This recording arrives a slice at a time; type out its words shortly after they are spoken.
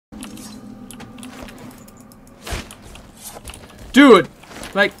Dude!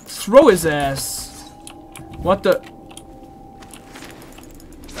 Like, throw his ass. What the...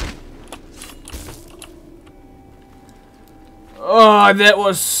 Oh, that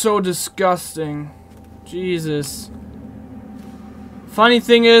was so disgusting. Jesus. Funny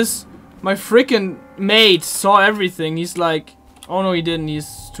thing is, my freaking mate saw everything. He's like... Oh no, he didn't.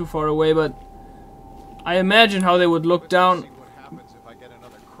 He's too far away, but... I imagine how they would look down...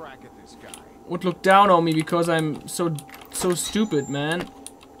 Would look down on me because I'm so stupid, man.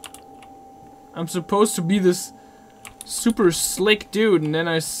 I'm supposed to be this super slick dude, and then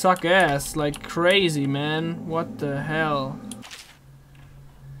I suck ass like crazy, man. What the hell?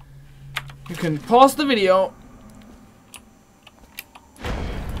 You can pause the video.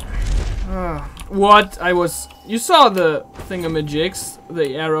 What? You saw the thingamajigs,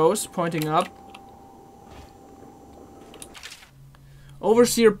 the arrows pointing up.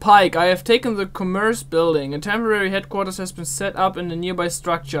 Overseer Pike, I have taken the commerce building. A temporary headquarters has been set up in the nearby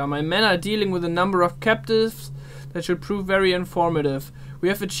structure. My men are dealing with a number of captives that should prove very informative. We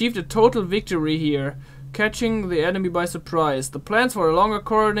have achieved a total victory here, catching the enemy by surprise. The plans for a longer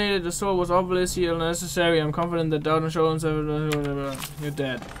coordinated assault was obviously unnecessary. I'm confident that Daud and Show himself. You're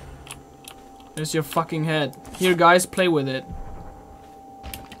dead. There's your fucking head. Here, guys, play with it.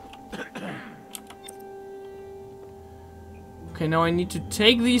 Okay, now I need to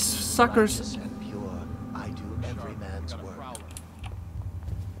take these suckers. I do every man's work.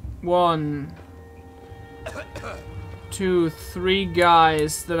 1, 2, 3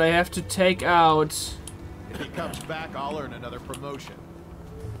 guys that I have to take out. If he comes back, I'll earn another promotion.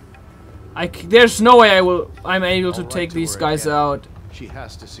 There's no way I'm able to take these guys out. She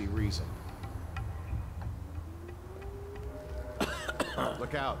has to see reason.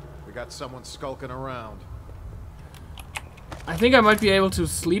 Look out. We got someone skulking around. I think I might be able to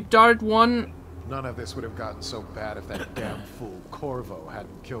sleep dart one. None of this would have gotten so bad if that damn fool Corvo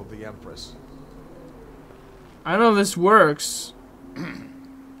hadn't killed the Empress. I don't know if this works.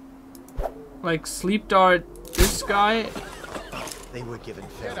 Like sleep dart this guy. They were given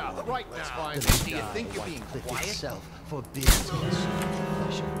fair Get out right now. Do you think you're being quiet? Itself forbids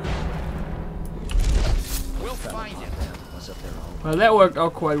confession. We'll find him. Well, that worked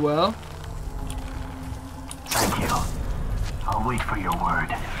out quite well. Thank you. I'll wait for your word.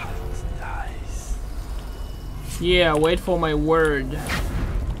 Nice. Yeah, wait for my word.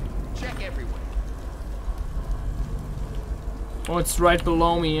 Check everywhere. Oh, it's right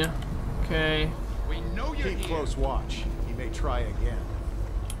below me. Okay. We know you're Keep close watch. He may try again.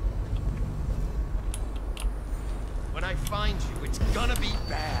 When I find you, it's gonna be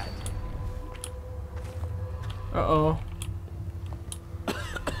bad. Uh-oh.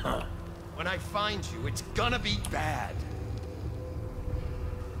 When I find you, it's gonna be bad.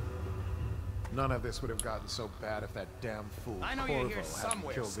 None of this would have gotten so bad if that damn fool Corvo hadn't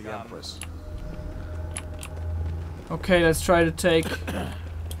killed the Empress. Okay, let's try to take...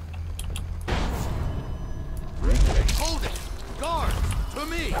 Hold it! Guard! To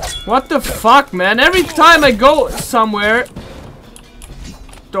me! What the fuck, man? Every time I go somewhere...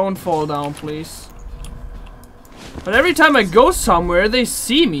 Don't fall down, please. But every time I go somewhere, they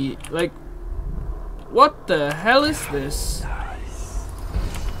see me. Like... What the hell is this?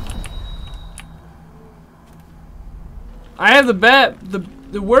 I have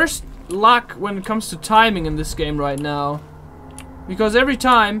the worst luck when it comes to timing in this game right now. Because every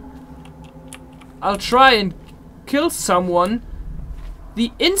time I'll try and kill someone,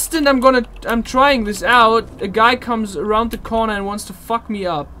 the instant I'm trying this out, a guy comes around the corner and wants to fuck me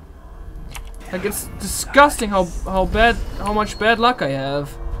up. Like, it's disgusting how much bad luck I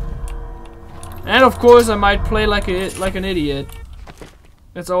have. And of course I might play like an idiot.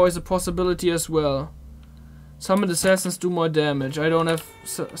 That's always a possibility as well. Summoned assassins do more damage. I don't have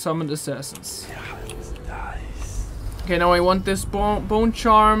summoned assassins. Okay, now I want this bone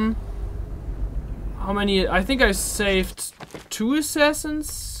charm. How many? I think I saved 2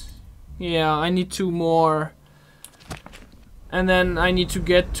 assassins. Yeah, I need 2 more. And then I need to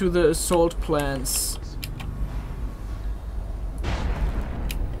get to the assault plans.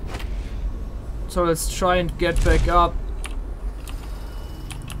 So let's try and get back up.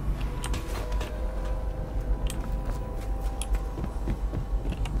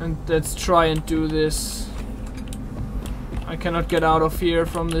 And let's try and do this. I cannot get out of here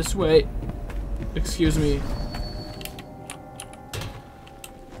from this way. Excuse me.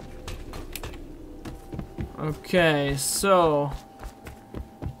 Okay, so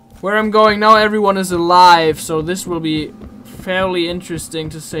where I'm going now, everyone is alive, so this will be fairly interesting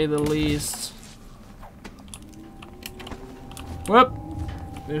to say the least. Whoop!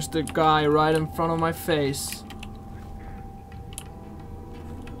 There's the guy right in front of my face.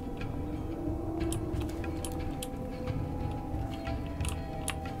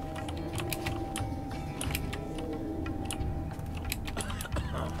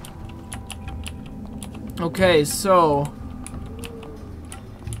 Okay, so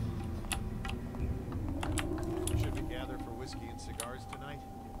Should we gather for whiskey and cigars tonight?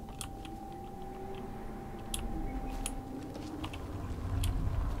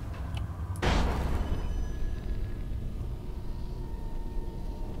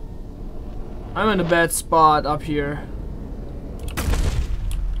 I'm in a bad spot up here.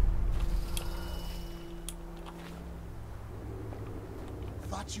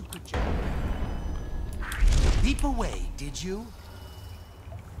 Thought you could just leap away, did you?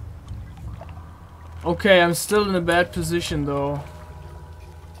 Okay, I'm still in a bad position though.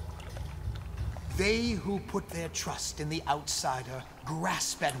 They who put their trust in the outsider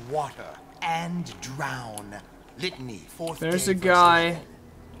grasp at water and drown. Litany, fourth There's day a verse guy. 11.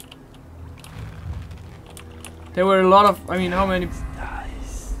 There were a lot of, I mean, how many?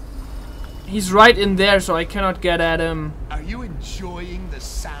 He's right in there, so I cannot get at him. Are you enjoying the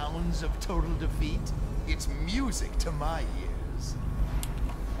sounds of total defeat? It's music to my ears.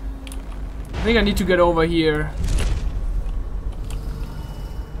 I think I need to get over here.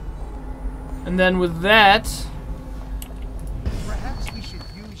 And then with that, Perhaps we should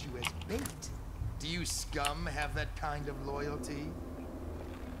use you as bait. Do you scum have that kind of loyalty?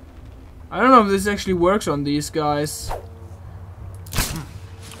 I don't know if this actually works on these guys.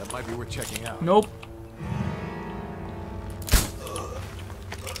 That might be worth checking out. Nope.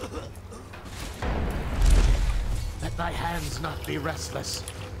 Let thy hands not be restless.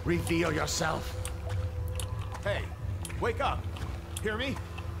 Reveal yourself. Hey, wake up. Hear me?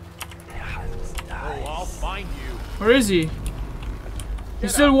 Oh, I'll find you. Where is he?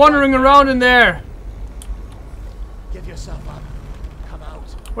 He's still wandering around in there. Give yourself up. Come out.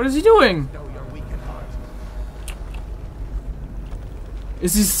 What is he doing? Know your weak at heart.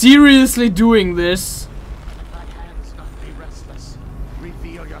 Is he seriously doing this? Let thy hands not be restless.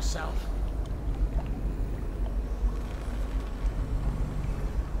 Reveal yourself.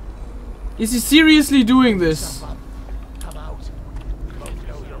 Is he seriously doing this? Yourself up. Come out. Both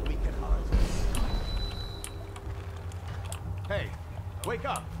know your weak at heart. Hey, wake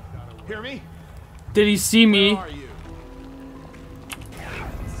up. Hear me? Did he see me? Where are you?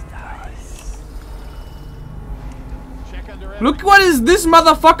 Check under Look what is this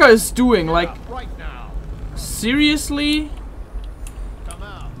motherfucker is doing, like, right now. seriously? Come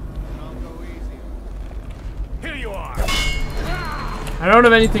out. I'll go easy. Here you are. I don't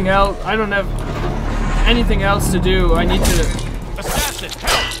have anything else. I don't have anything else to do. I need to. Assassin,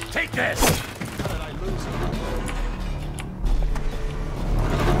 help! Take this! How did I lose him?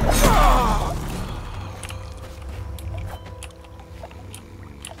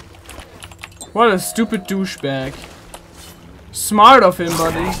 What a stupid douchebag. Smart of him,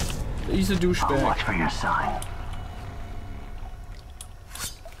 buddy. He's a I'll douchebag. watch for your sign.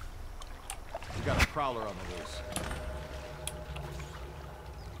 We got a prowler on the loose.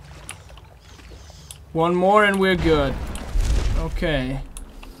 One more and we're good. Okay.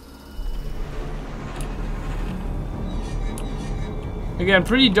 Again,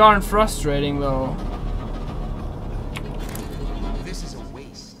 pretty darn frustrating though. This is a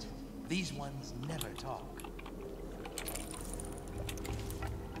waste. These ones never talk.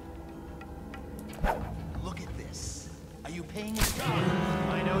 Look at this. Are you paying attention?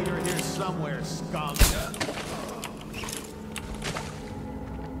 I know you're here somewhere, scum.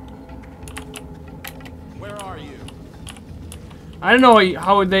 Where are you? I don't know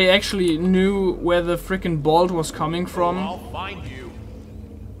how they actually knew where the frickin' bolt was coming from. I'll find you.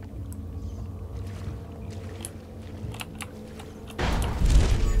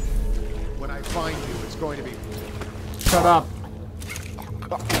 When I find you, it's going to be... Shut up.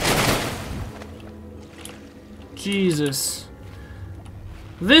 Jesus.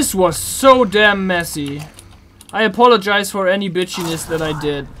 This was so damn messy. I apologize for any bitchiness that I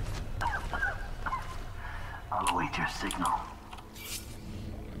did. I'll await your signal.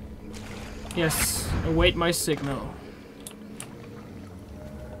 Yes, await my signal.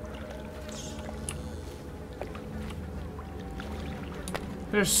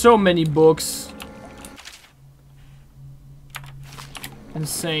 There's so many books.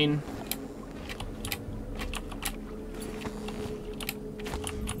 Insane.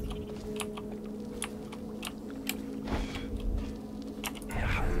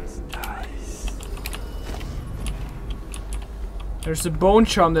 There's a bone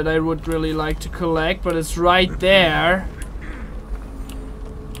charm that I would really like to collect, but it's right there.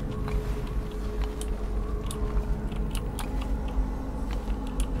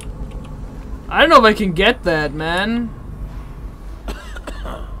 I don't know if I can get that, man.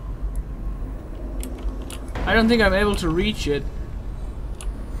 I don't think I'm able to reach it.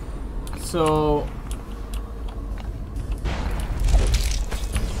 So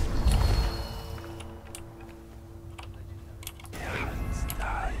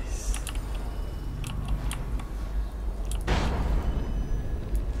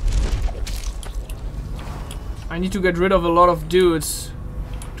I need to get rid of a lot of dudes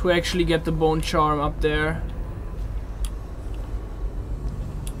to actually get the bone charm up there.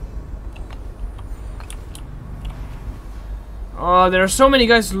 Oh, there are so many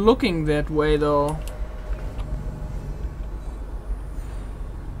guys looking that way though.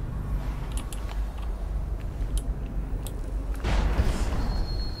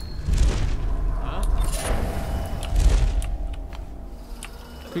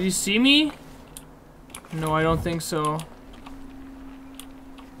 Did you see me? No, I don't think so.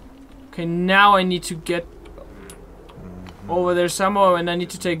 Okay, now I need to get over there somehow, and I need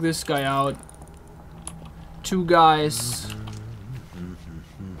to take this guy out. 2 guys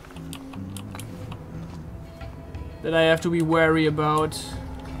that I have to be wary about.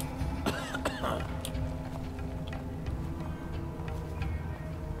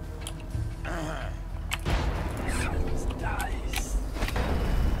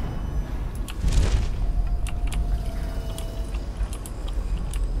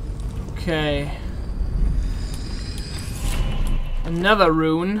 Okay. Another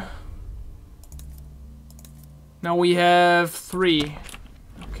rune. Now we have 3.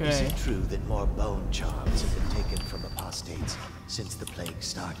 Okay. Is it true that more bone charms have been taken from apostates since the plague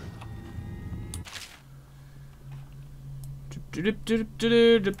started? They lived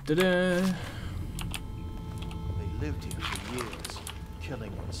here for years,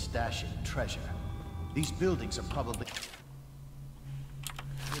 killing and stashing treasure. These buildings are probably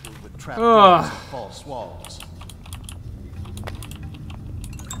riddled with trapdoors and false walls.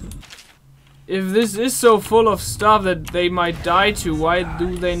 If this is so full of stuff that they might die to, why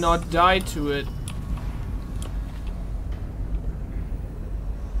do they not die to it?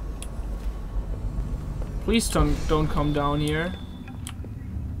 Please don't come down here.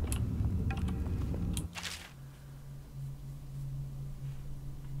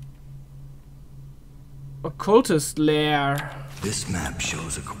 Occultist lair. This map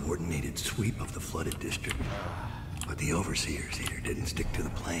shows a coordinated sweep of the flooded district, but the overseers here didn't stick to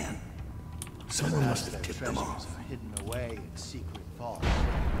the plan. Someone must have tipped them off. Hidden away in secret vaults.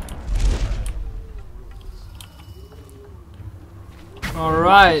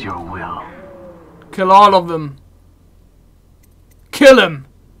 Alright. Your will. Kill all of them. Kill them!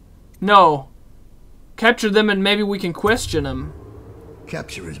 No. Capture them and maybe we can question them.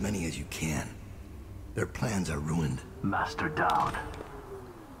 Capture as many as you can. Their plans are ruined. Master Daud.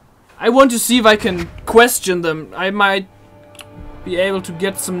 I want to see if I can question them. I might be able to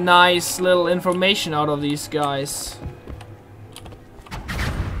get some nice little information out of these guys.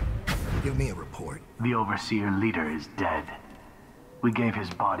 Give me a report. The Overseer leader is dead. We gave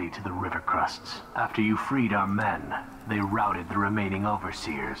his body to the river crusts. After you freed our men, they routed the remaining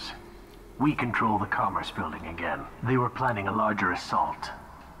Overseers. We control the Commerce Building again. They were planning a larger assault,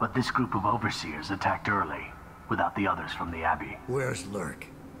 but this group of Overseers attacked early, without the others from the Abbey. Where's LURK?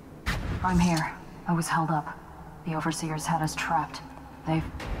 I'm here. I was held up. The Overseers had us trapped. They've...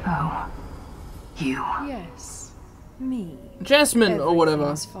 Oh. You. Yes. Me. Jasmine or whatever.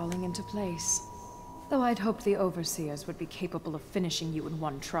 Everything's falling into place. Though I'd hoped the Overseers would be capable of finishing you in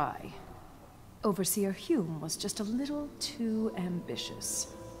one try. Overseer Hume was just a little too ambitious.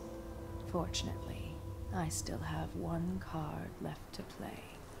 Fortunately, I still have one card left to play.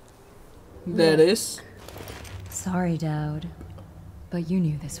 That is. Sorry, Daud. But you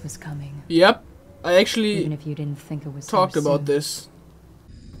knew this was coming. Yep. I actually Even if you didn't think it was talked so about soon. this.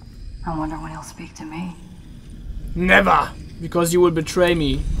 I wonder when he'll speak to me. Never! Because you will betray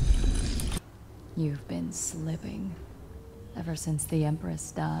me. You've been slipping. Ever since the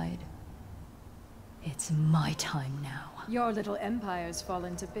Empress died. It's my time now. Your little empire's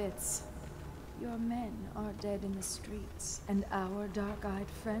fallen to bits. Your men are dead in the streets, and our dark-eyed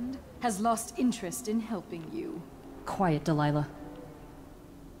friend has lost interest in helping you. Quiet, Delilah.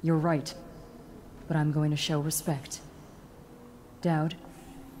 You're right. But I'm going to show respect. Daud,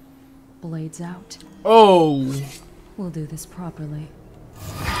 blades out. Oh! We'll do this properly.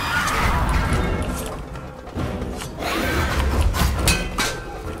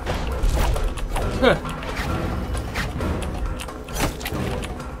 Huh.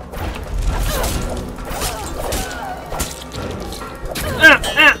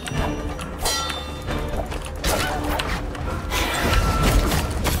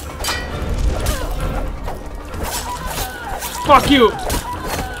 Fuck you!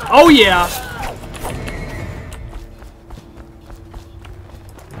 Oh yeah!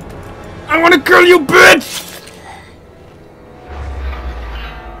 I wanna kill you, bitch!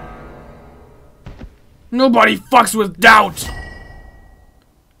 Nobody fucks with doubt!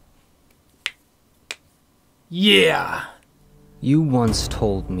 Yeah! You once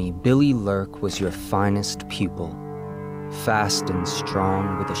told me Billie LURK was your finest pupil. Fast and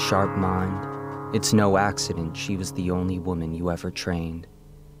strong with a sharp mind. It's no accident she was the only woman you ever trained.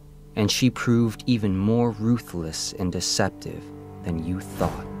 And she proved even more ruthless and deceptive than you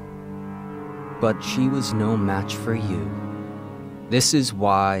thought. But she was no match for you. This is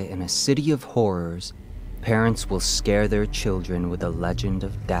why, in a city of horrors, parents will scare their children with the legend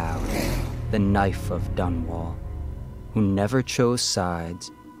of Daud, the knife of Dunwall, who never chose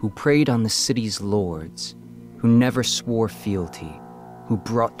sides, who preyed on the city's lords, who never swore fealty, who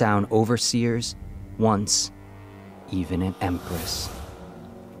brought down overseers, once even an empress.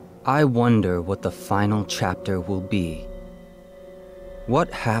 I wonder what the final chapter will be. What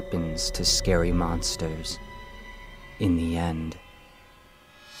happens to scary monsters in the end?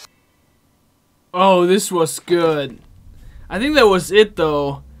 Oh, this was good. I think that was it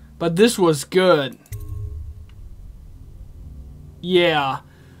though, but this was good. Yeah,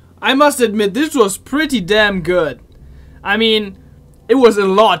 I must admit this was pretty damn good. I mean, it was a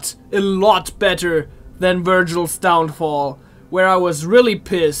lot better than Virgil's Downfall, where I was really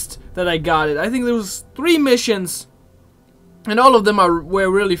pissed that I got it. I think there was 3 missions, and all of them were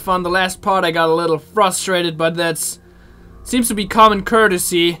really fun. The last part I got a little frustrated, but that's seems to be common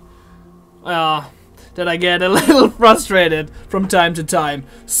courtesy. That I get a little frustrated from time to time.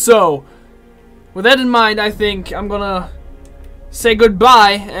 So, with that in mind, I think I'm gonna say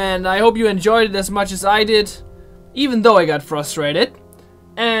goodbye, and I hope you enjoyed it as much as I did, even though I got frustrated.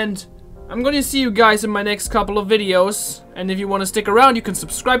 And I'm gonna see you guys in my next couple of videos, and if you want to stick around, you can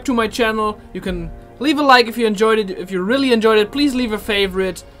subscribe to my channel, you can leave a like if you enjoyed it. If you really enjoyed it, please leave a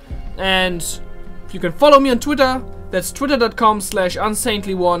favorite, and you can follow me on Twitter. That's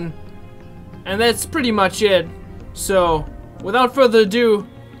twitter.com/unsaintly1. And that's pretty much it. So, without further ado,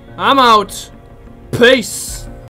 I'm out. Peace!